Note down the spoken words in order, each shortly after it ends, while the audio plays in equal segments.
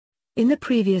In the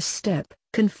previous step,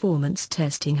 conformance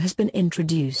testing has been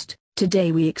introduced.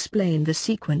 Today we explain the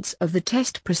sequence of the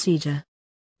test procedure.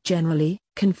 Generally,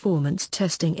 conformance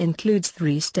testing includes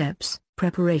 3 steps: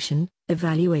 preparation,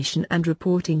 evaluation and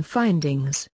reporting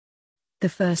findings. The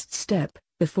first step,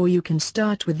 before you can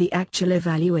start with the actual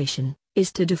evaluation,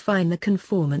 is to define the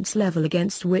conformance level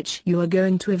against which you are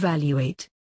going to evaluate.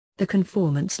 The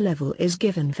conformance level is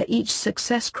given for each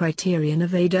success criterion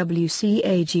of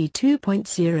AWCAG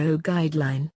 2.0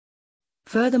 guideline.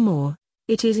 Furthermore,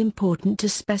 it is important to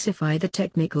specify the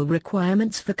technical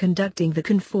requirements for conducting the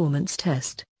conformance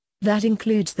test. That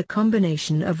includes the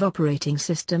combination of operating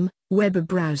system, web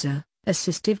browser,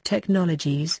 assistive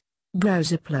technologies,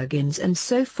 browser plugins and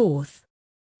so forth.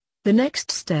 The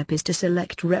next step is to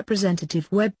select representative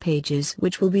web pages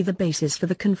which will be the basis for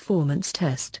the conformance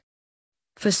test.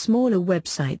 For smaller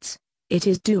websites, it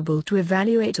is doable to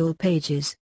evaluate all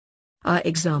pages. Our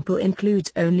example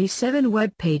includes only 7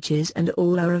 web pages and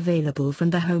all are available from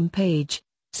the home page,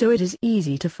 so it is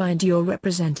easy to find your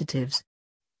representatives.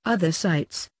 Other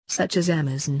sites, such as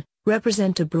Amazon,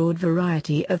 represent a broad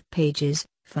variety of pages,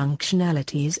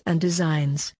 functionalities and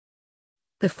designs.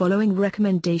 The following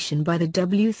recommendation by the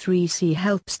W3C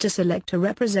helps to select a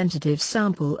representative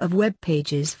sample of web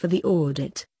pages for the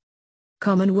audit.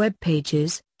 Common web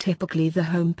pages, typically the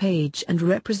home page, and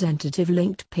representative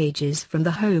linked pages from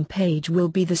the home page will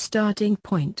be the starting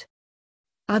point.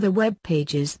 Other web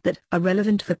pages that are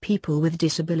relevant for people with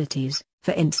disabilities,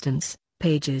 for instance,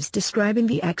 pages describing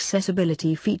the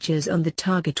accessibility features on the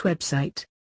target website.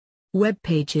 Web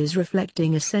pages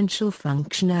reflecting essential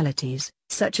functionalities,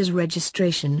 such as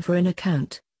registration for an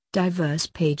account, diverse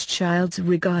page styles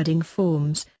regarding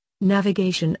forms,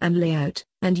 navigation and layout,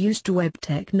 and used web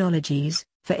technologies,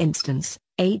 for instance,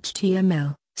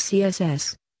 HTML,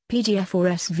 CSS, PDF or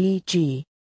SVG.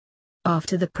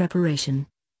 After the preparation,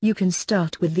 you can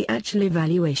start with the actual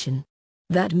evaluation.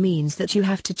 That means that you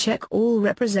have to check all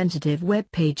representative web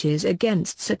pages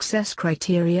against success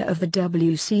criteria of the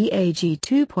WCAG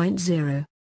 2.0.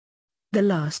 The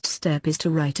last step is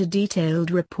to write a detailed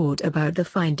report about the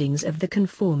findings of the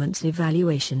conformance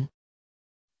evaluation.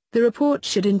 The report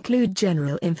should include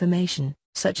general information,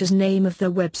 such as name of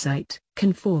the website,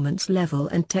 conformance level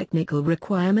and technical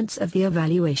requirements of the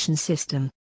evaluation system.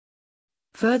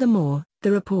 Furthermore,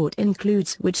 the report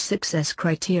includes which success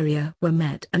criteria were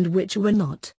met and which were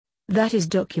not. That is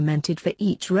documented for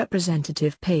each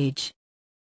representative page.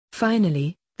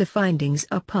 Finally, the findings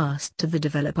are passed to the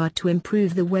developer to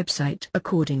improve the website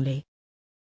accordingly.